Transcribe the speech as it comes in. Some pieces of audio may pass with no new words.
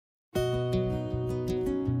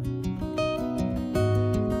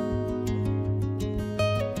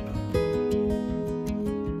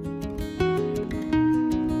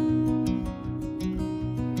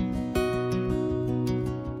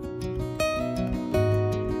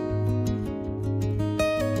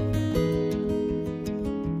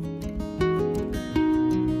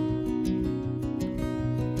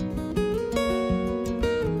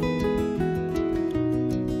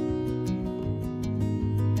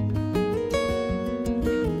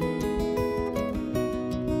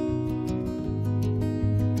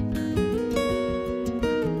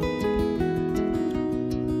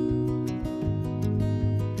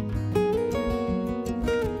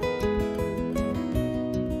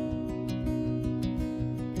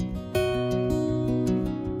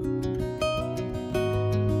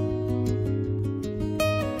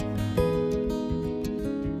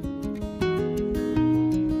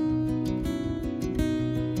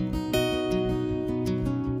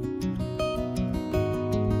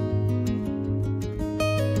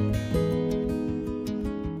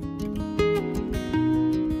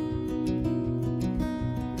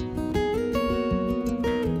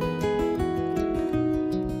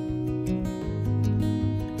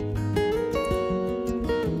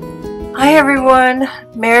Hi everyone,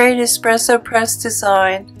 Married Espresso Press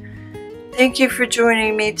Design. Thank you for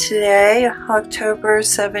joining me today, October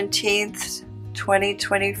 17th,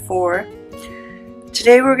 2024.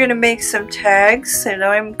 Today we're going to make some tags, and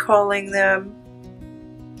I'm calling them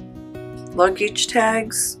luggage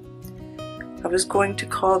tags. I was going to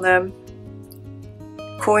call them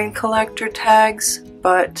coin collector tags,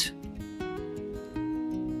 but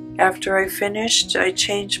after I finished, I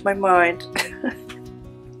changed my mind.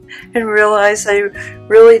 And realized I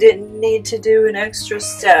really didn't need to do an extra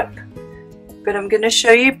step. But I'm going to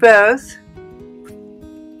show you both.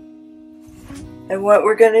 And what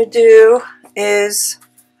we're going to do is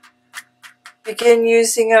begin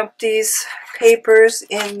using up these papers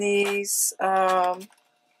in these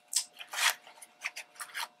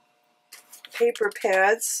paper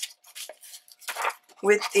pads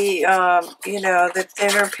with the, the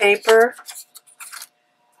thinner paper,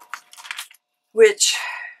 which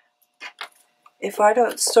if I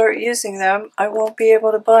don't start using them, I won't be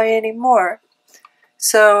able to buy any more.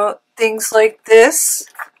 So things like this,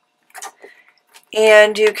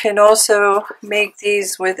 and you can also make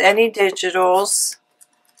these with any digitals,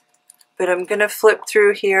 but I'm going to flip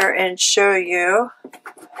through here and show you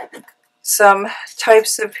some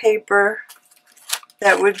types of paper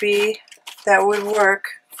that would work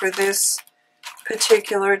for this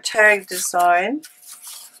particular tag design.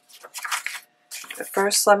 But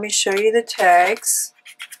first, let me show you the tags.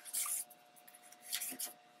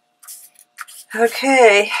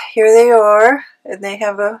 Okay, here they are, and they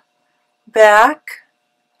have a back.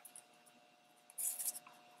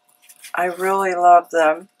 I really love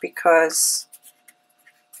them because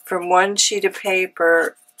from one sheet of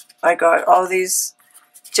paper I got all these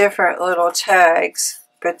different little tags,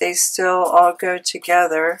 but they still all go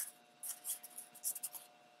together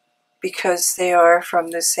because they are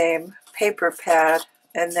from the same paper pad.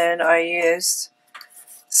 And then I used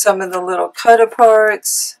some of the little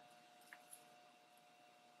cut-aparts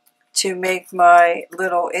to make my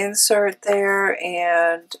little insert there,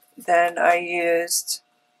 and then I used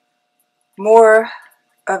more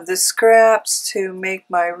of the scraps to make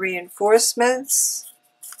my reinforcements.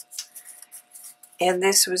 And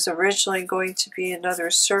this was originally going to be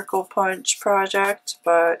another circle punch project,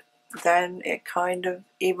 but then it kind of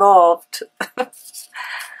evolved.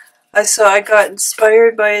 I got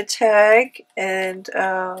inspired by a tag, and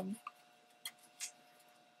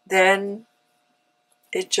then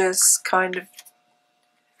it just kind of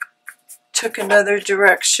took another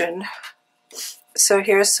direction. So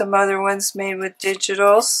here's some other ones made with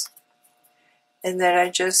digitals, and then I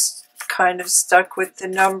just kind of stuck with the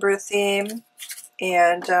number theme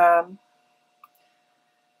and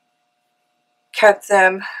kept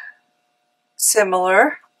them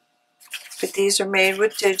similar. But these are made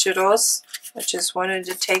with digitals. I just wanted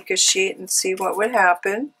to take a sheet and see what would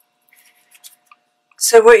happen.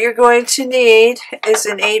 So what you're going to need is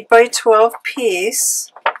an 8 by 12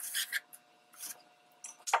 piece.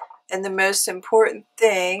 And the most important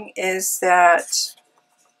thing is that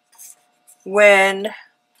when,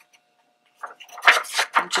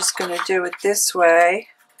 I'm just going to do it this way,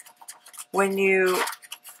 when you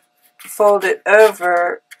fold it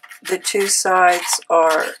over, the two sides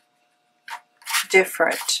are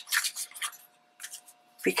different,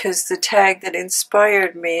 because the tag that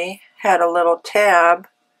inspired me had a little tab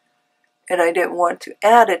and I didn't want to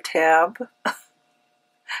add a tab,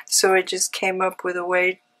 so I just came up with a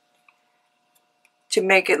way to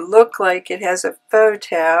make it look like it has a faux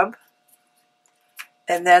tab,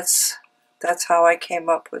 and that's how I came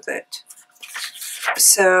up with it.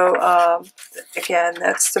 So again,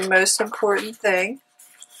 that's the most important thing.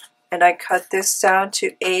 And I cut this down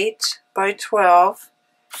to 8 by 12,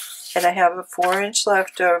 and I have a 4-inch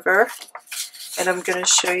left over, and I'm going to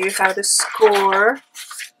show you how to score.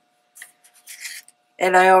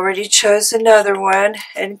 And I already chose another one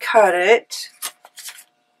and cut it.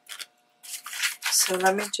 So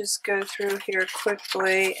let me just go through here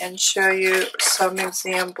quickly and show you some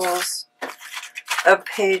examples of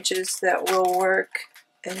pages that will work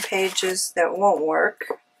and pages that won't work.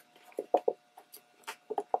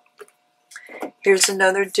 Here's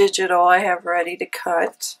another digital I have ready to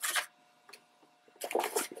cut.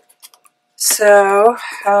 So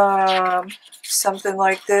something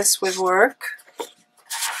like this would work.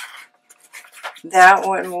 That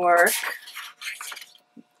wouldn't work.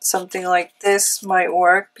 Something like this might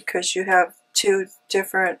work because you have two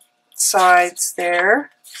different sides there.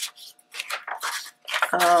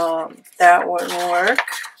 That wouldn't work.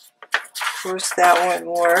 Of course, that wouldn't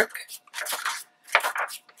work.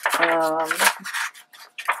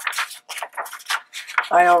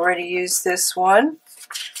 I already used this one.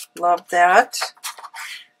 Love that.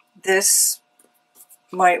 This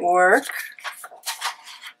might work.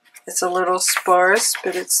 It's a little sparse,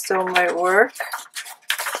 but it still might work.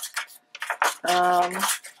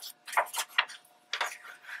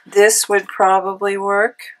 This would probably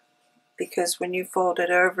work because when you fold it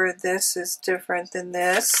over, this is different than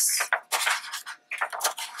this.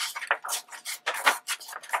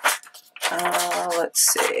 Let's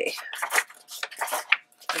see.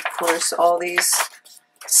 Of course, all these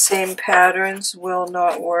same patterns will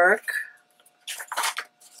not work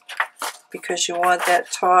because you want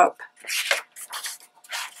that top.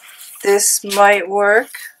 This might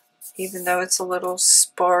work, even though it's a little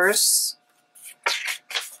sparse.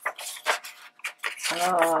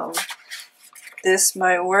 This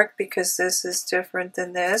might work because this is different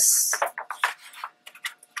than this.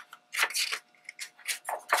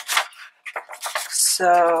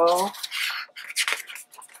 So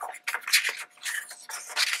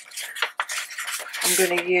I'm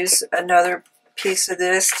going to use another piece of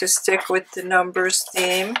this to stick with the numbers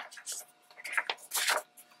theme.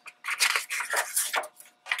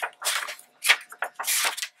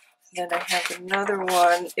 Then I have another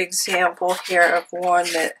example here of one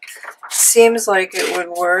that seems like it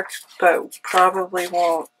would work, but probably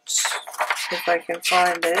won't if I can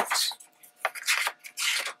find it.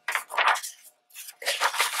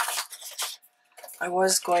 I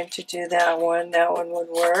was going to do that one would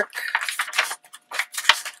work.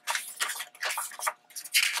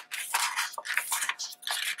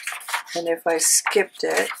 And if I skipped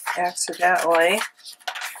it accidentally,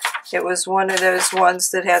 it was one of those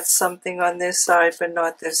ones that had something on this side but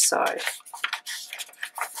not this side.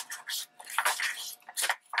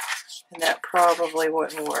 And that probably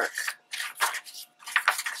wouldn't work.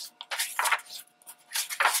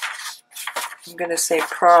 I'm going to say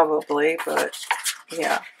probably, but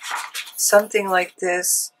yeah. Something like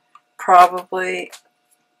this probably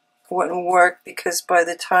wouldn't work because by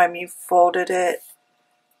the time you folded it,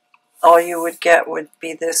 all you would get would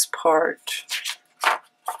be this part.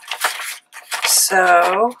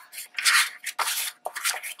 So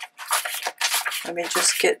let me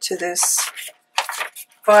just get to this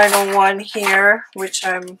final one here, which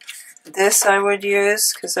I would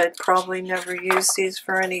use because I'd probably never use these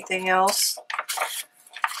for anything else.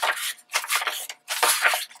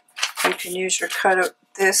 You can use your cutout.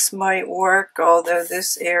 This might work, although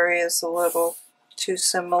this area is a little too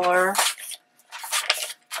similar.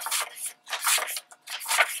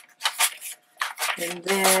 And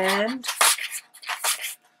then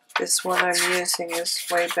this one I'm using is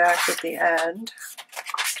way back at the end.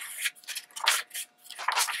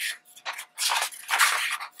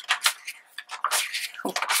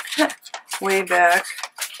 Way back.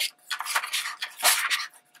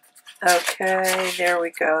 Okay, there we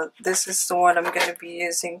go. This is the one I'm going to be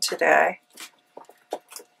using today.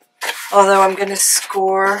 Although I'm going to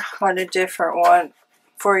score on a different one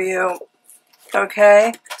for you.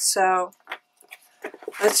 Okay, so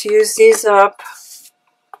let's use these up.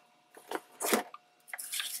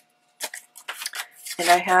 And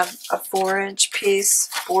I have a 4-inch piece,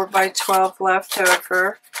 4x12 left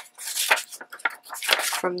over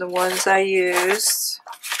from the ones I used.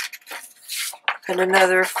 And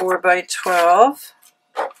another 4x12.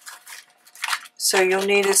 So you'll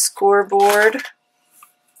need a scoreboard,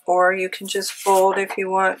 or you can just fold if you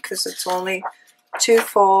want because it's only 2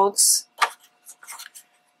 folds.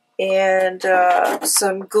 And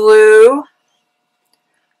some glue,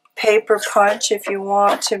 paper punch if you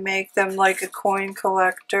want to make them like a coin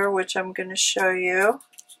collector, which I'm going to show you.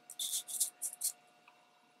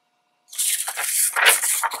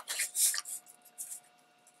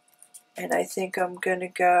 And I think I'm going to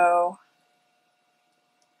go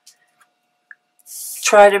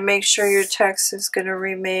try to make sure your text is going to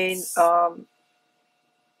remain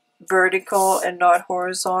vertical and not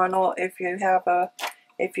horizontal if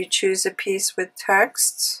you choose a piece with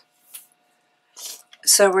text.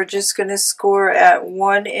 So we're just going to score at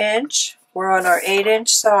 1 inch. We're on our 8-inch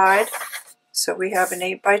side, so we have an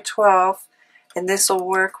 8x12, and this will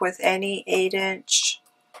work with any 8-inch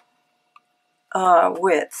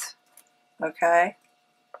width. Okay,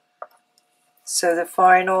 so the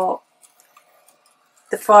final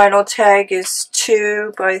tag is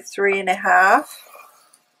 2 by 3.5.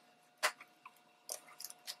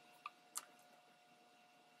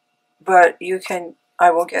 But I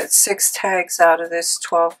will get 6 tags out of this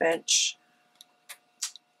 12-inch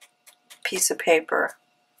piece of paper.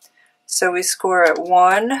 So we score at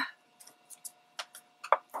 1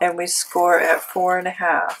 and we score at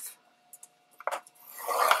 4.5.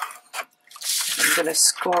 I'm going to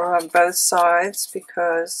score on both sides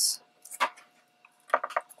because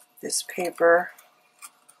this paper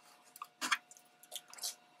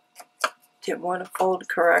didn't want to fold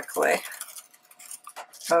correctly.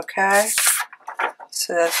 Okay,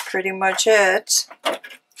 so that's pretty much it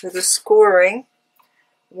for the scoring.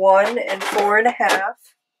 1 and 4.5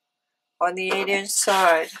 on the 8-inch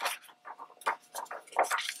side.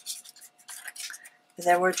 And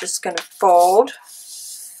then we're just going to fold.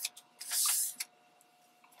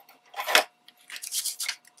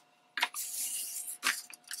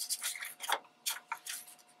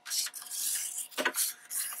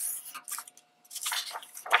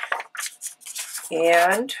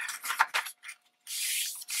 And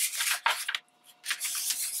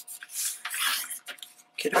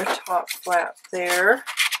get our top flap there.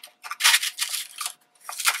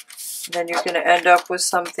 And then you're going to end up with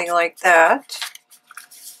something like that.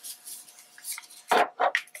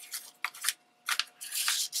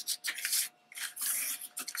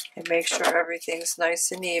 And make sure everything's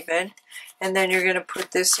nice and even. And then you're going to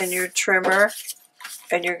put this in your trimmer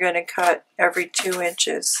and you're going to cut every 2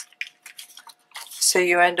 inches. So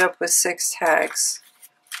you end up with 6 tags.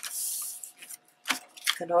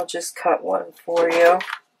 And I'll just cut one for you.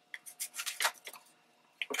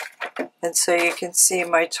 And so you can see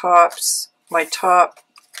my top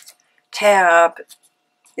tab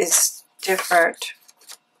is different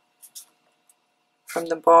from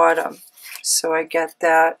the bottom. So I get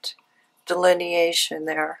that delineation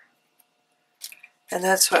there. And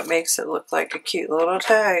that's what makes it look like a cute little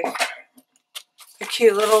tag. A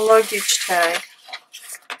cute little luggage tag.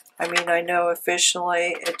 I mean, I know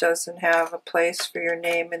officially it doesn't have a place for your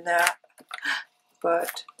name in that,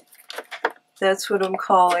 but that's what I'm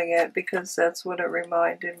calling it because that's what it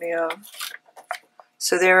reminded me of.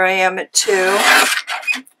 So there I am at 2.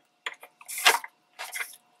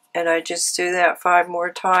 And I just do that 5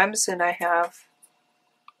 more times and I have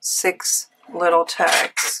 6 little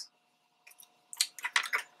tags.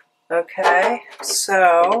 Okay,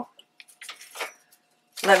 so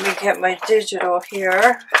let me get my digital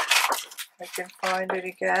here. I can find it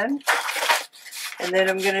again. And then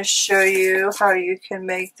I'm going to show you how you can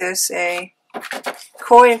make this a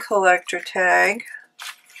coin collector tag,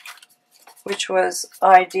 which was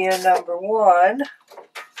idea number 1.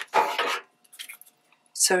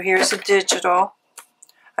 So here's a digital.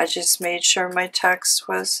 I just made sure my text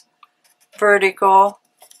was vertical.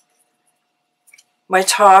 My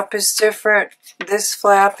top is different. This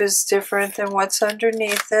flap is different than what's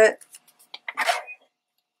underneath it.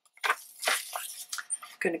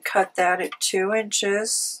 I'm going to cut that at 2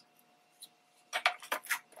 inches.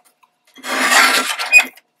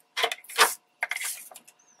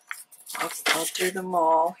 I'll do them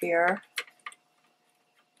all here.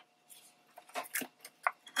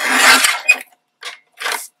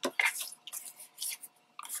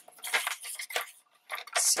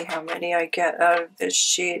 See how many I get out of this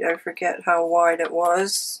sheet. I forget how wide it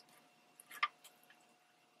was.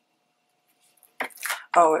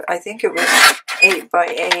 Oh, I think it was 8 by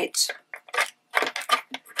 8.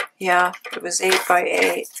 Yeah, it was 8 by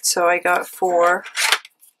 8. So I got 4.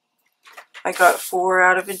 I got 4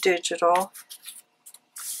 out of a digital.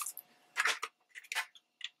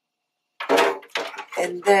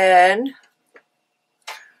 And then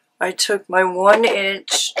I took my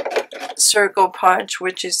 1-inch circle punch,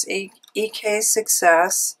 which is EK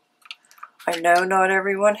Success. I know not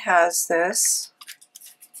everyone has this,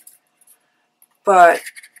 but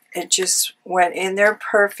it just went in there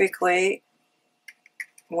perfectly,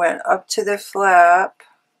 went up to the flap,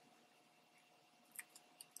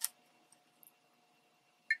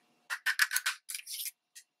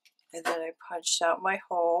 and then I punched out my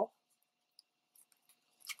hole,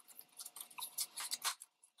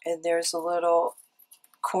 and there's a little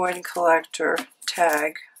coin collector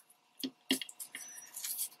tag.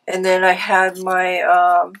 And then I had my,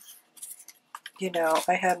 I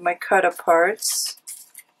had my cut aparts,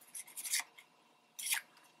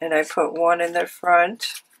 and I put one in the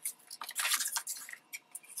front,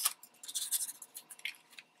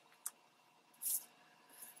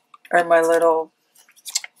 or my little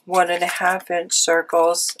 1.5-inch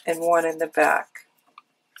circles, and one in the back.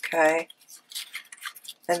 Okay,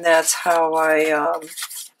 and that's how I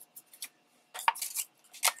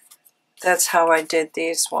did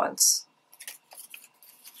these ones,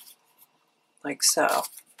 like so.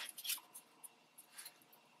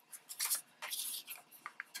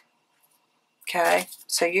 Okay,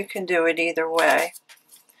 so you can do it either way.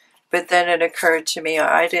 But then it occurred to me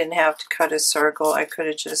I didn't have to cut a circle. I could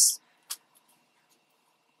have just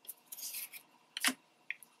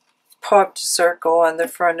popped a circle on the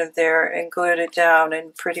front of there and glued it down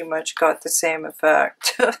and pretty much got the same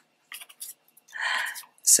effect.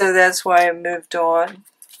 So that's why I moved on.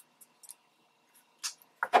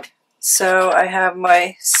 So I have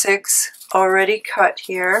my 6 already cut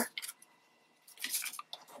here.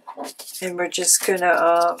 And we're just going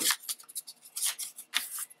to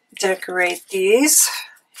decorate these,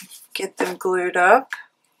 get them glued up,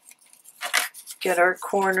 get our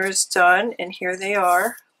corners done, and here they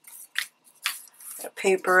are. That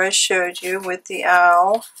paper I showed you with the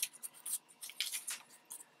owl.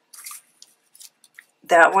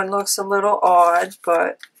 That one looks a little odd,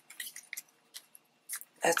 but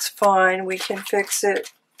that's fine. We can fix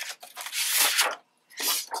it.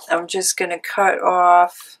 I'm just going to cut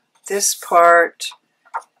off this part,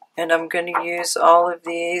 and I'm going to use all of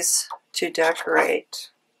these to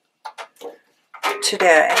decorate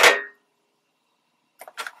today.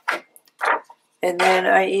 And then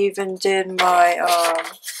I even did my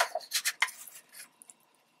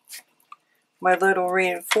my little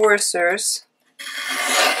reinforcers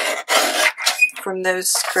from those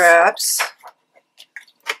scraps.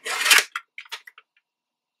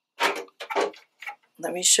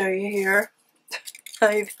 Let me show you here.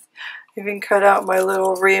 I've even cut out my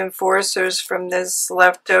little reinforcers from this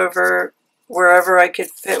leftover wherever I could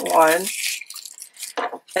fit one.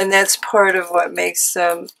 And that's part of what makes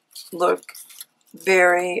them look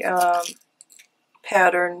very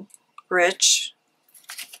pattern rich,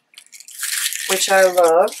 which I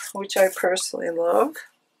love, which I personally love.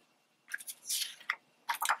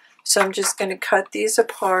 So I'm just going to cut these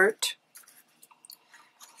apart,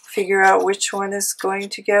 figure out which one is going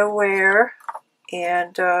to go where,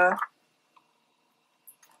 and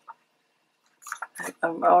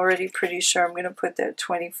I'm already pretty sure I'm going to put that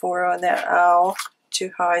 24 on that owl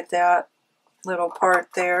to hide that little part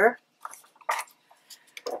there.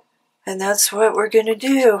 And that's what we're going to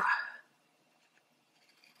do.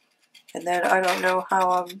 And then I don't know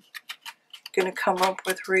how I'm going to come up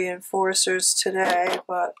with reinforcers today,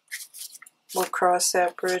 but we'll cross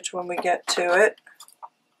that bridge when we get to it.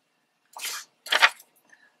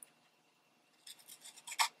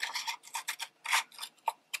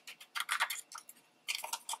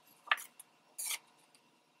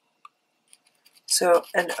 So,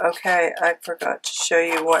 and okay, I forgot to show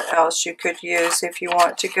you what else you could use if you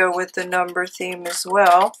want to go with the number theme as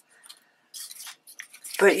well.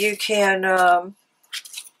 But you can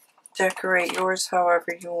decorate yours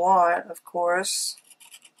however you want, of course.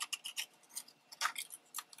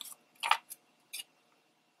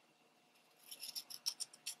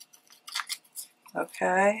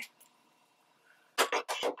 Okay.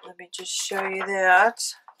 Let me just show you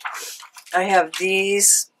that. I have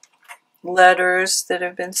these letters that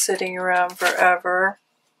have been sitting around forever.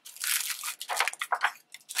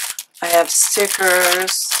 I have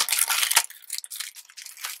stickers.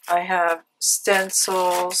 I have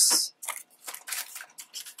stencils.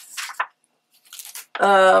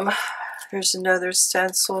 Here's another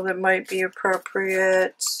stencil that might be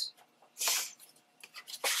appropriate.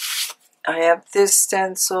 I have this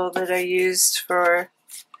stencil that I used for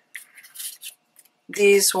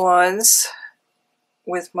these ones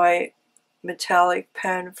with my metallic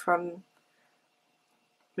pen from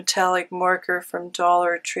metallic marker from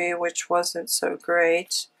Dollar Tree, which wasn't so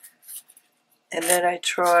great. And then I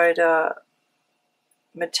tried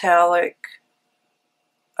metallic,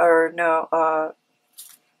 or no,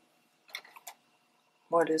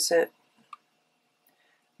 what is it?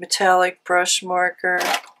 Metallic brush marker.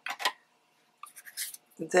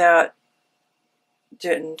 That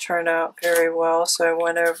didn't turn out very well, so I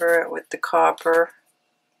went over it with the copper.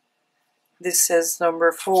 This says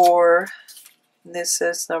number 4, and this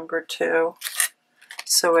says number 2.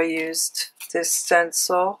 So I used this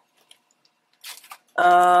stencil.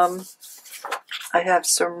 I have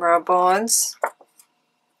some rub-ons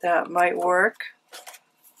that might work.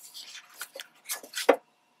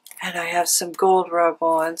 And I have some gold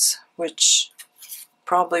rub-ons, which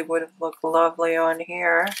probably would have looked lovely on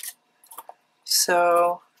here.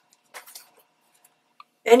 So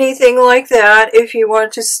anything like that, if you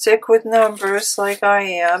want to stick with numbers like I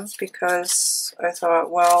am, because I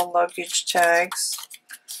thought, well, luggage tags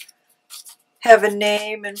have a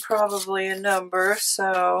name and probably a number,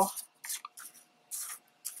 so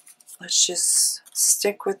let's just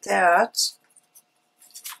stick with that.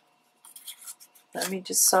 Let me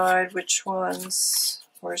decide which ones.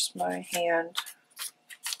 Where's my hand?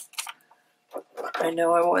 I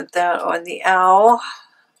know I want that on the owl.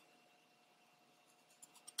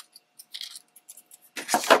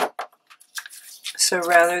 So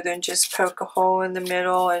rather than just poke a hole in the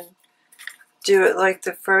middle and do it like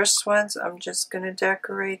the first ones, I'm just going to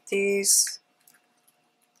decorate these.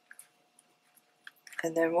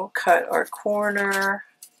 And then we'll cut our corner.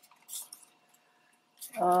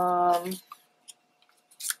 I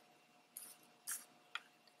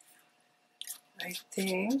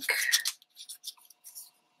think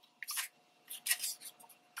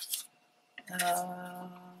that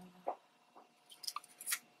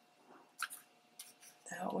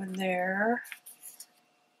one there,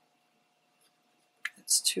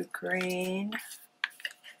 it's too green.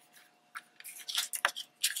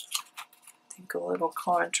 I think a little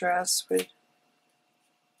contrast would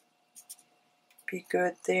be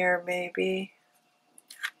good there maybe.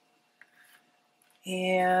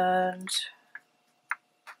 And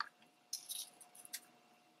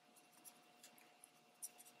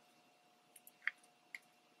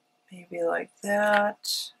maybe like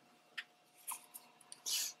that.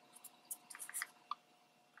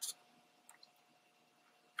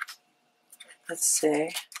 Let's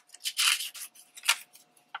see.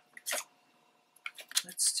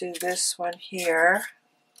 Let's do this one here.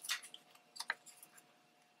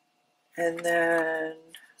 And then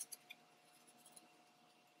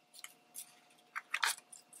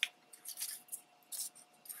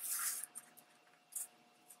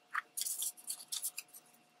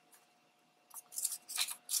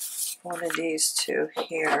one of these two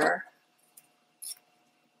here.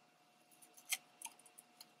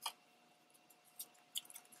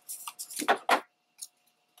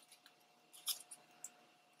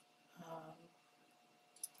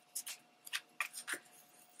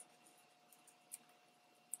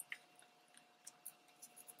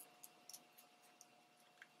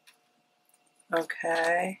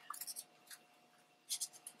 Okay.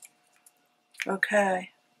 Okay.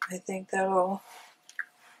 I think that'll...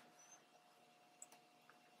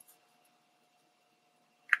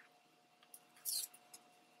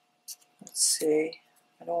 Let's see.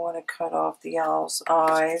 I don't want to cut off the owl's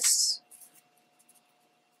eyes.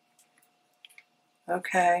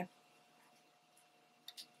 Okay.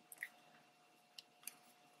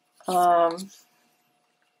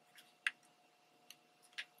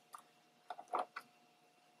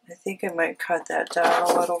 I think I might cut that down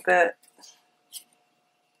a little bit.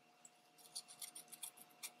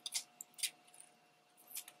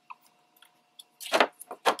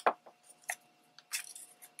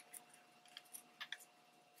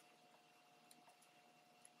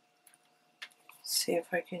 See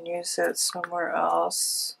if I can use that somewhere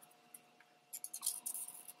else.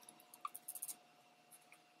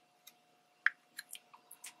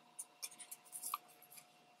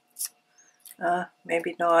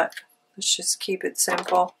 Maybe not. Let's just keep it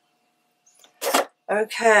simple.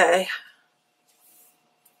 Okay.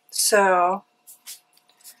 So,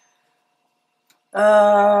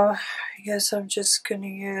 I guess I'm just going to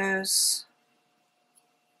use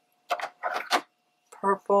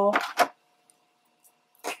purple.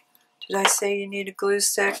 Did I say you need a glue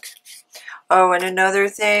stick? Oh, and another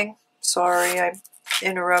thing. Sorry, I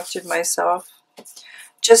interrupted myself.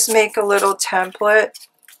 Just make a little template.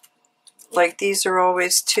 Like these are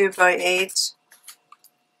always 2 by 8.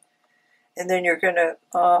 And then you're going to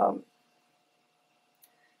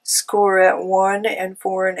score at 1 and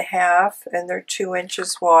 4.5, and they're 2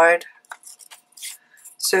 inches wide.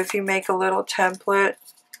 So if you make a little template,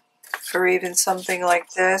 or even something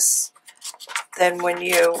like this, then when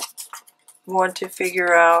you want to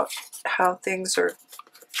figure out how things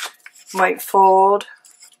might fold,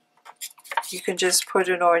 you can just put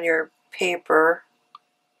it on your paper,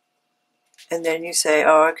 and then you say,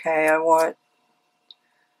 oh, okay,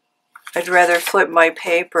 I'd rather flip my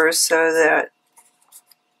paper so that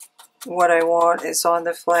what I want is on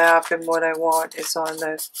the flap and what I want is on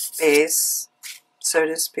the base, so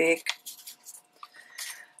to speak.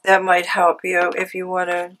 That might help you if you want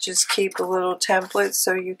to just keep a little template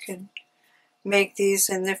so you can make these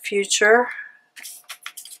in the future.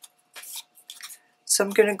 So I'm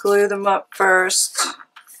going to glue them up first.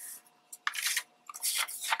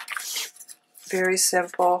 Very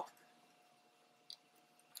simple.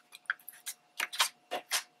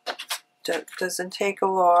 Doesn't take a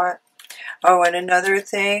lot. Oh, and another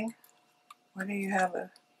thing. Why do you have a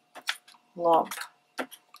lump?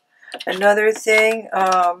 Another thing,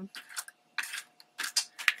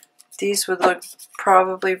 these would look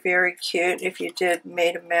probably very cute if you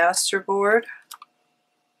made a masterboard.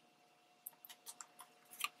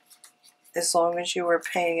 As long as you were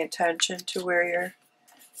paying attention to where your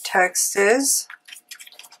text is.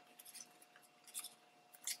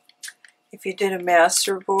 If you did a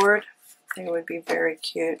masterboard, it would be very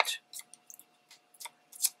cute.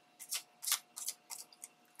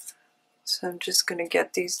 So I'm just going to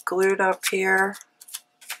get these glued up here.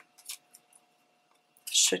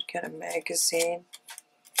 Should get a magazine.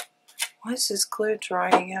 Why is this glue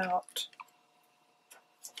drying out?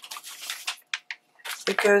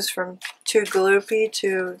 It goes from too gloopy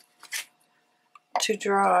to too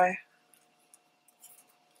dry.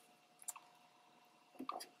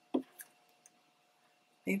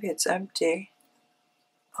 Maybe it's empty.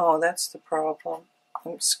 Oh, that's the problem.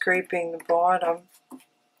 I'm scraping the bottom.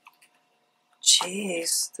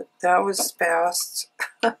 Jeez, that was fast.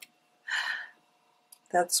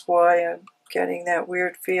 That's why I'm getting that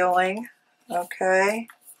weird feeling. Okay.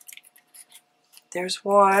 There's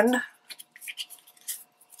one.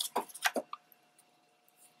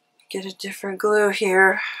 Get a different glue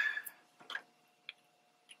here.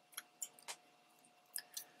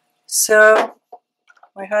 So,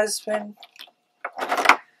 my husband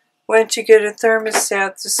went to get a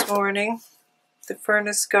thermostat this morning. The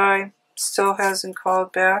furnace guy still hasn't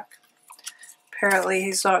called back. Apparently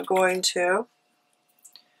he's not going to.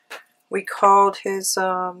 We called his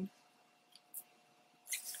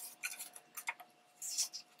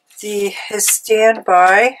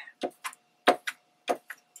standby.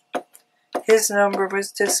 His number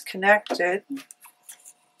was disconnected.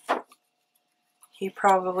 He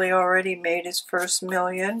probably already made his first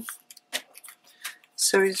million,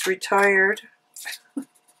 so he's retired.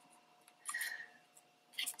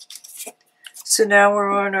 So now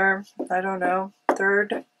we're on our, I don't know,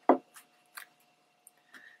 third.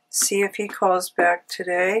 See if he calls back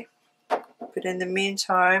today. But in the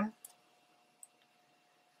meantime,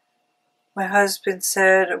 my husband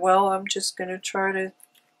said, well, I'm just going to try to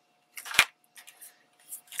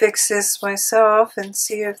fix this myself and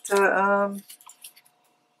see if the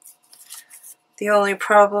only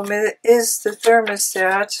problem is the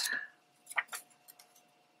thermostat.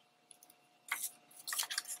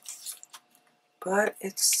 But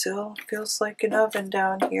it still feels like an oven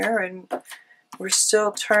down here, and we're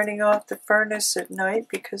still turning off the furnace at night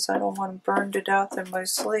because I don't want to burn to death in my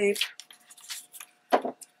sleep.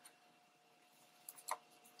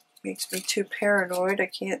 Makes me too paranoid. I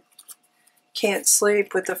can't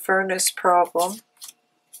sleep with the furnace problem.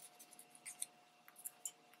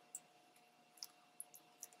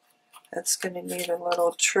 That's going to need a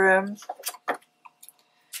little trim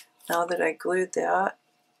now that I glued that.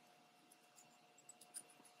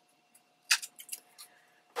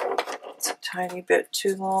 It's a tiny bit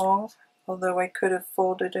too long, although I could have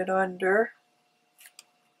folded it under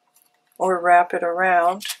or wrap it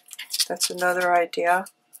around. That's another idea.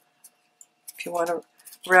 If you want to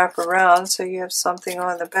wrap around so you have something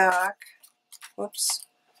on the back. Whoops.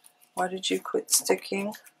 Why did you quit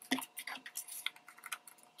sticking?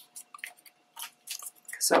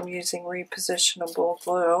 Because I'm using repositionable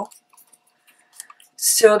glue.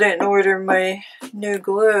 Still didn't order my new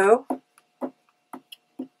glue.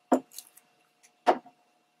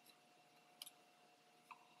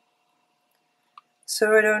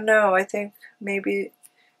 So I don't know. I think maybe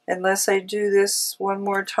unless I do this one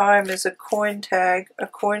more time as a coin tag, a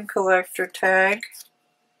coin collector tag,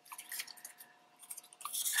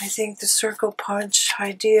 I think the circle punch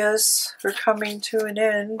ideas are coming to an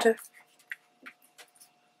end.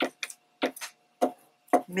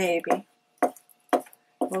 Maybe.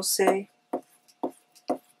 We'll see.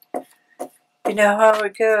 You know how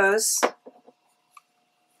it goes.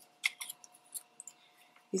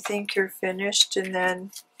 You think you're finished, and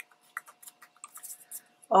then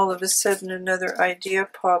all of a sudden another idea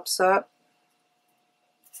pops up.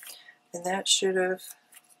 And that should have,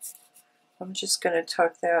 I'm just going to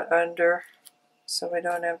tuck that under so I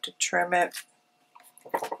don't have to trim it.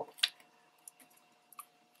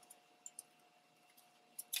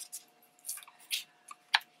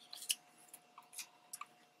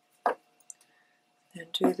 Then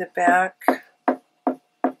do the back.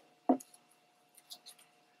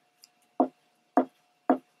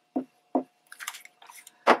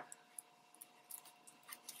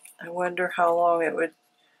 I wonder how long it would.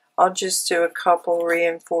 I'll just do a couple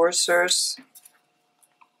reinforcers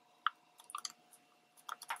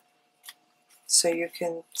so you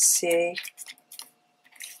can see.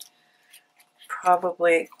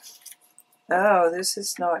 Probably, oh, this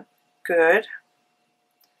is not good.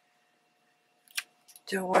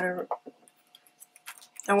 Don't want to,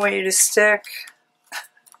 I want you to stick.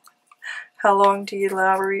 How long do you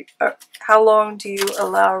allow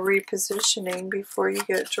repositioning before you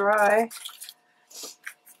get dry?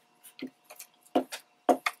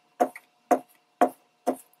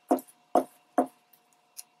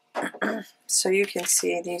 So you can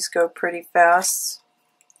see these go pretty fast.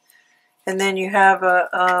 And then you have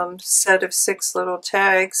a set of 6 little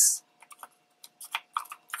tags.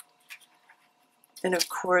 And of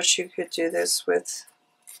course you could do this with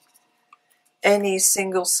any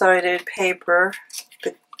single-sided paper,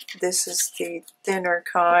 but this is the thinner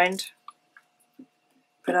kind.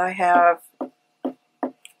 But I have,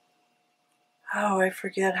 oh, I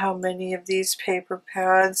forget how many of these paper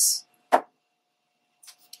pads.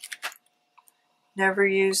 Never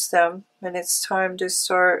use them, and it's time to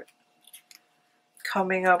start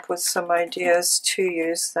coming up with some ideas to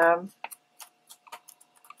use them.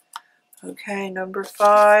 Okay, number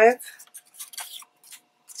 5.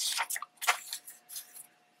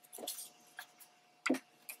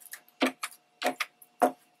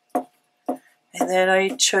 And then I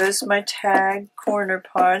chose my tag corner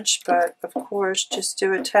punch, but of course just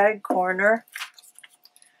do a tag corner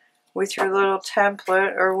with your little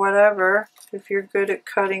template or whatever if you're good at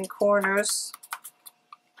cutting corners.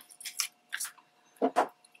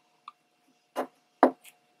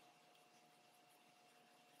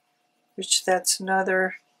 Which that's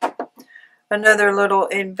another little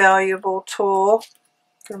invaluable tool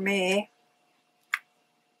for me,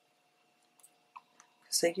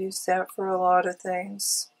 because I use that for a lot of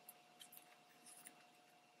things.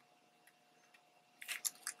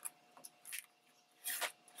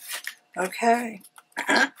 Okay.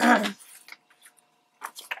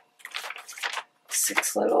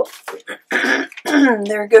 6 little,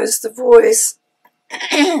 there goes the voice.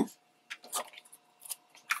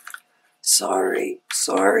 Sorry.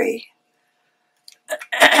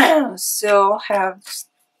 Still have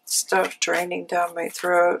stuff draining down my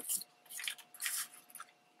throat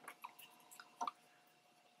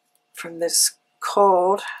from this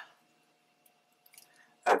cold.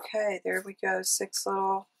 Okay, there we go. 6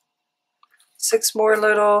 more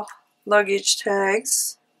little luggage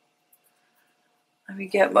tags. Let me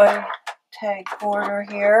get my tag corner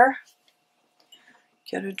here.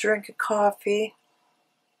 Get a drink of coffee.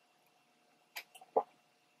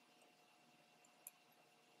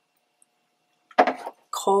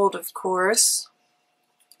 Cold, of course.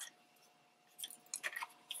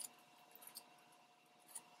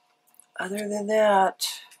 Other than that,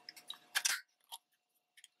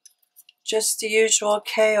 just the usual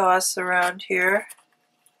chaos around here.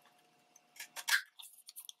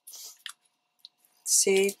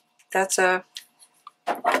 See, I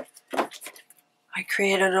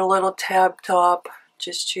created a little tab top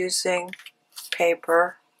just using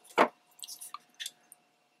paper.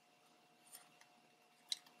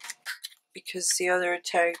 Because the other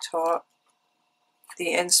tag top,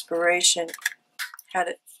 the inspiration had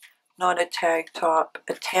it, not a tag top,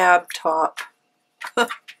 a tab top.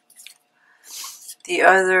 The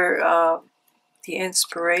other, the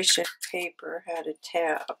inspiration paper had a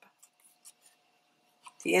tab.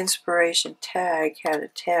 The inspiration tag had a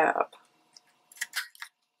tab.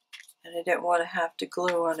 And I didn't want to have to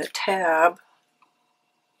glue on a tab,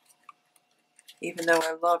 even though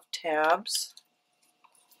I love tabs.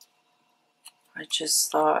 I just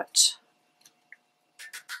thought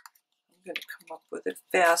I'm going to come up with a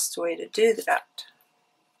fast way to do that.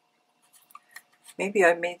 Maybe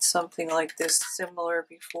I made something like this similar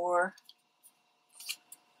before.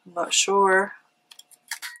 I'm not sure.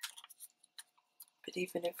 But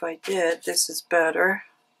even if I did, this is better.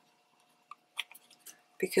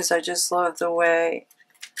 Because I just love the way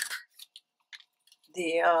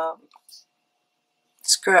the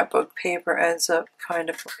scrapbook paper ends up kind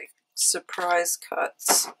of like surprise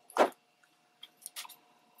cuts.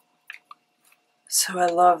 So I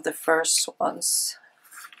love the first ones.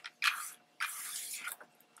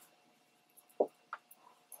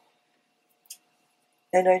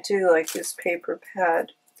 And I do like this paper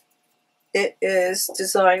pad. It is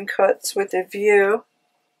Design Cuts with a View.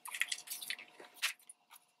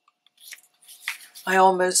 I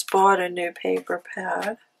almost bought a new paper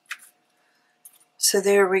pad. So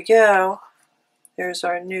there we go. There's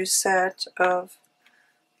our new set of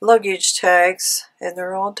luggage tags, and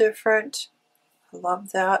they're all different. I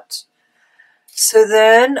love that. So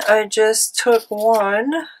then I just took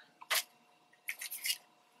one,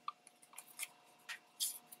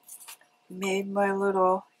 made my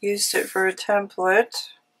little, used it for a template,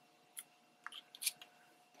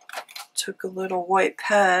 took a little white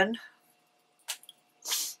pen,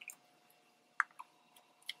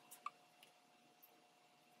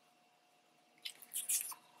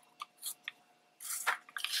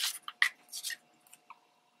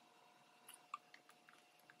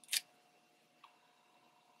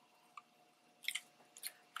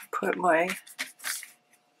 put my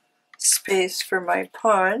space for my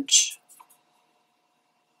punch,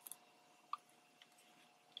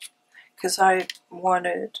 because I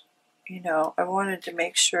wanted, I wanted to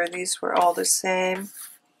make sure these were all the same.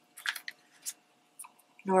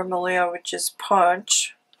 Normally I would just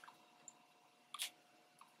punch,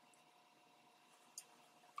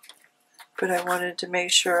 but I wanted to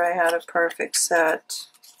make sure I had a perfect set.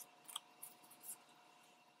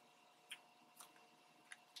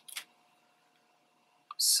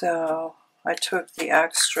 So I took the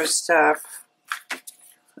extra step.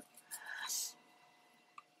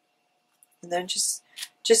 And then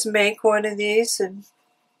just make one of these and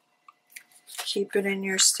keep it in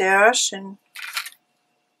your stash, and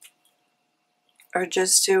or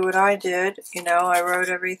just do what I did. You know, I wrote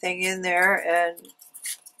everything in there and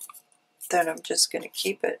then I'm just going to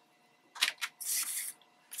keep it.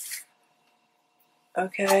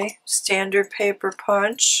 Okay, standard paper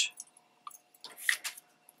punch.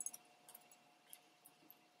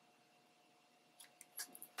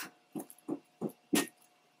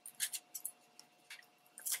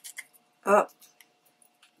 Oh,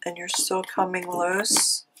 and you're still coming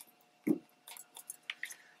loose.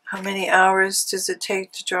 How many hours does it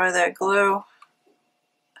take to dry that glue?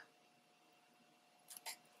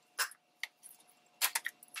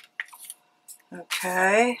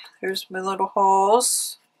 Okay, there's my little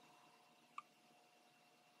holes.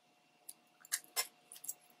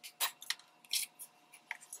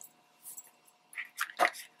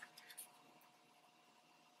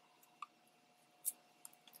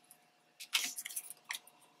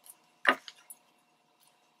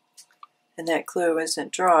 And that glue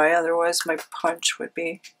isn't dry, otherwise my punch would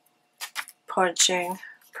be punching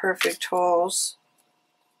perfect holes.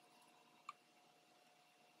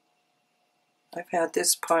 I've had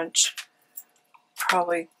this punch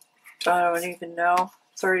probably, I don't even know,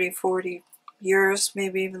 30, 40 years,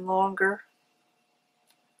 maybe even longer.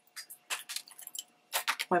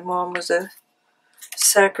 My mom was a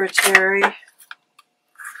secretary,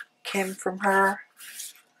 came from her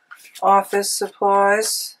office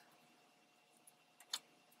supplies.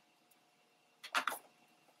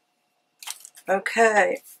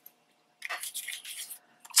 Okay,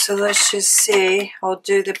 so let's just see. I'll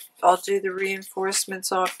do the reinforcements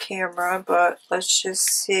off camera, but let's just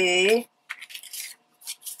see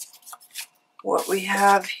what we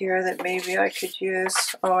have here that maybe I could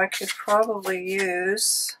use. Oh, I could probably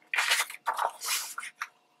use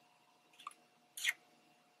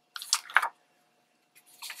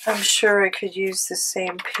I'm sure I could use the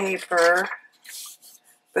same paper,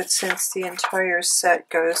 but since the entire set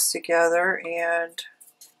goes together and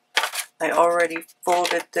I already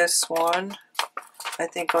folded this one, I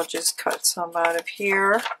think I'll just cut some out of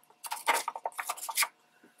here.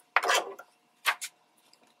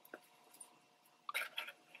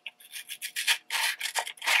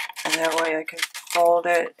 And that way I can fold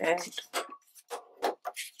it and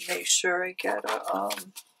make sure I get a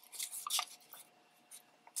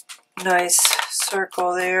nice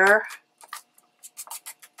circle there.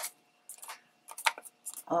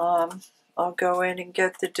 I'll go in and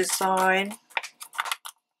get the design.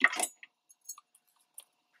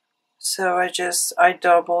 So I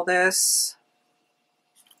double this.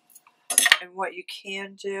 And what you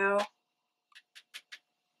can do, of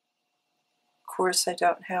course I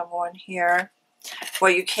don't have one here.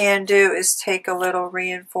 What you can do is take a little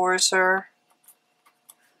reinforcer.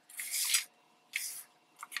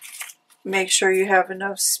 Make sure you have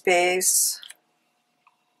enough space.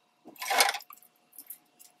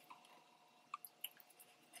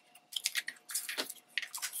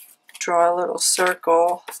 Draw a little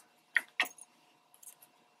circle.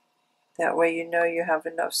 That way you know you have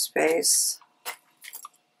enough space.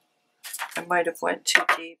 I might have went too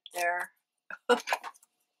deep there.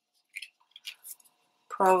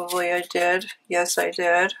 Probably I did. Yes, I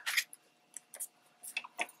did.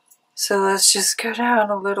 So let's just go down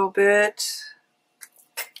a little bit.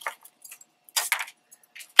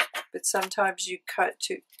 But sometimes you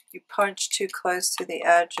punch too close to the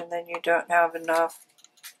edge and then you don't have enough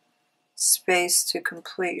space to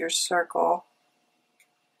complete your circle,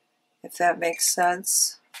 if that makes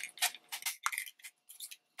sense.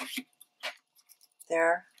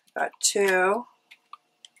 There, got two.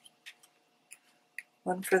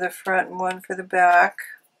 One for the front and one for the back.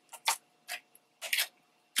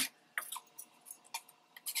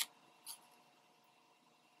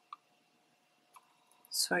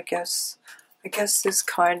 So I guess this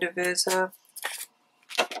kind of is a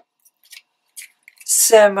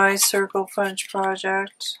semi-circle punch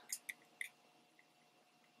project.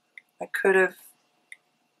 I could have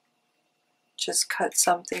just cut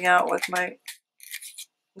something out with my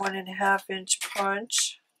 1.5 inch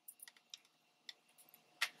punch.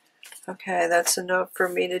 Okay, that's enough for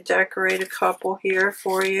me to decorate a couple here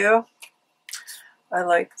for you. I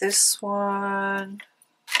like this one,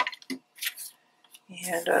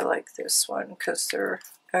 and I like this one because they're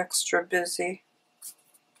extra busy.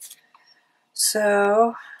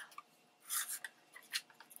 So,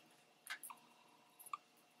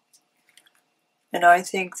 and I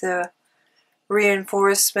think the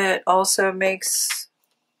reinforcement also makes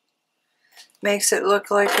Makes it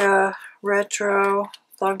look like a retro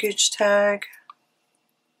luggage tag.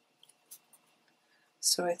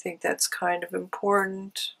 So I think that's kind of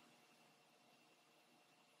important.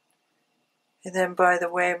 And then, by the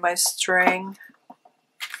way, my string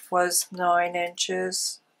was 9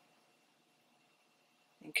 inches,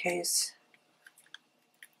 in case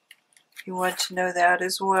you want to know that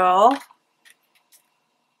as well.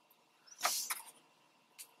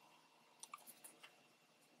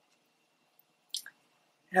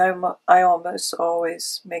 And I almost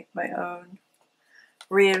always make my own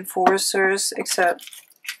reinforcers, except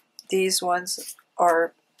these ones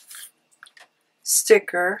are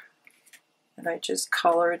sticker, and I just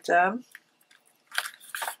colored them.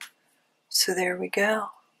 So there we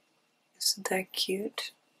go. Isn't that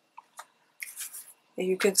cute?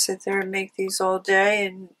 You can sit there and make these all day,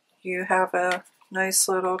 and you have a nice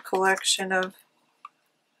little collection of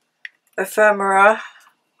ephemera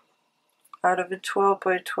out of a 12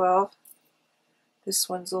 by 12. This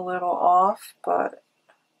one's a little off, but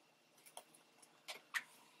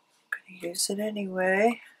I'm going to use it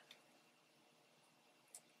anyway.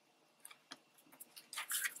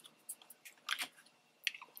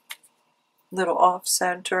 Little off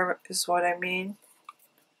center is what I mean.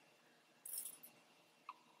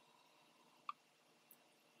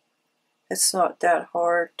 It's not that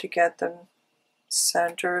hard to get them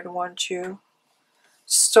centered once you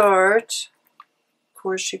start. Of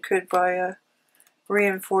course, you could buy a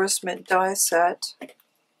reinforcement die set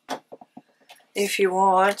if you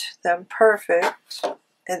want them perfect.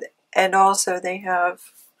 And also they have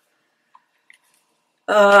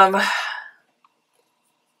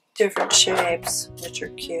different shapes, which are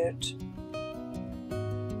cute.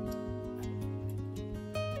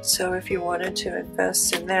 So if you wanted to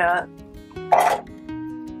invest in that,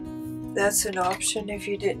 that's an option if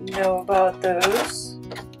you didn't know about those.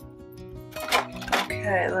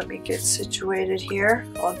 Okay, let me get situated here.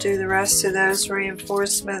 I'll do the rest of those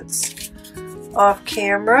reinforcements off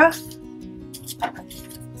camera.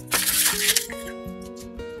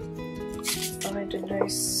 Find a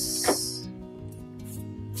nice,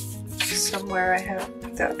 somewhere I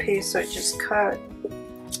have that piece I just cut.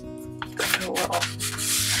 Oh well,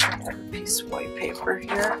 I have a piece of white paper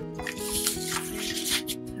here.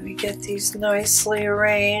 Let me get these nicely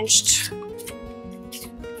arranged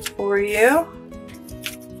for you.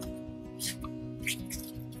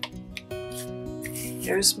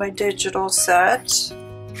 Here's my digital set.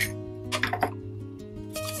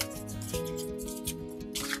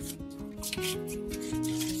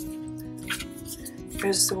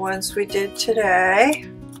 Here's the ones we did today.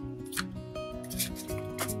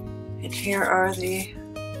 And here are the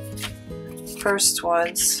first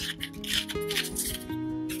ones,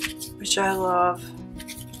 which I love.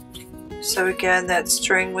 So again, that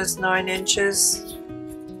string was 9 inches.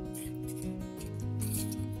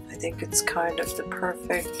 I think it's kind of the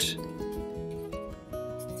perfect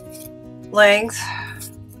length.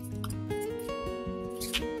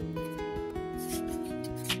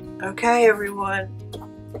 Okay, everyone.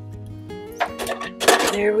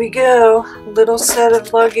 There we go. Little set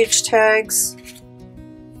of luggage tags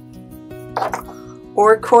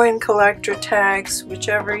or coin collector tags,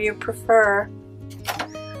 whichever you prefer.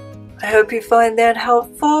 I hope you find that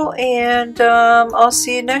helpful, and I'll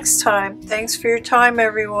see you next time. Thanks for your time,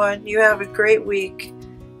 everyone. You have a great week.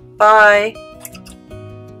 Bye.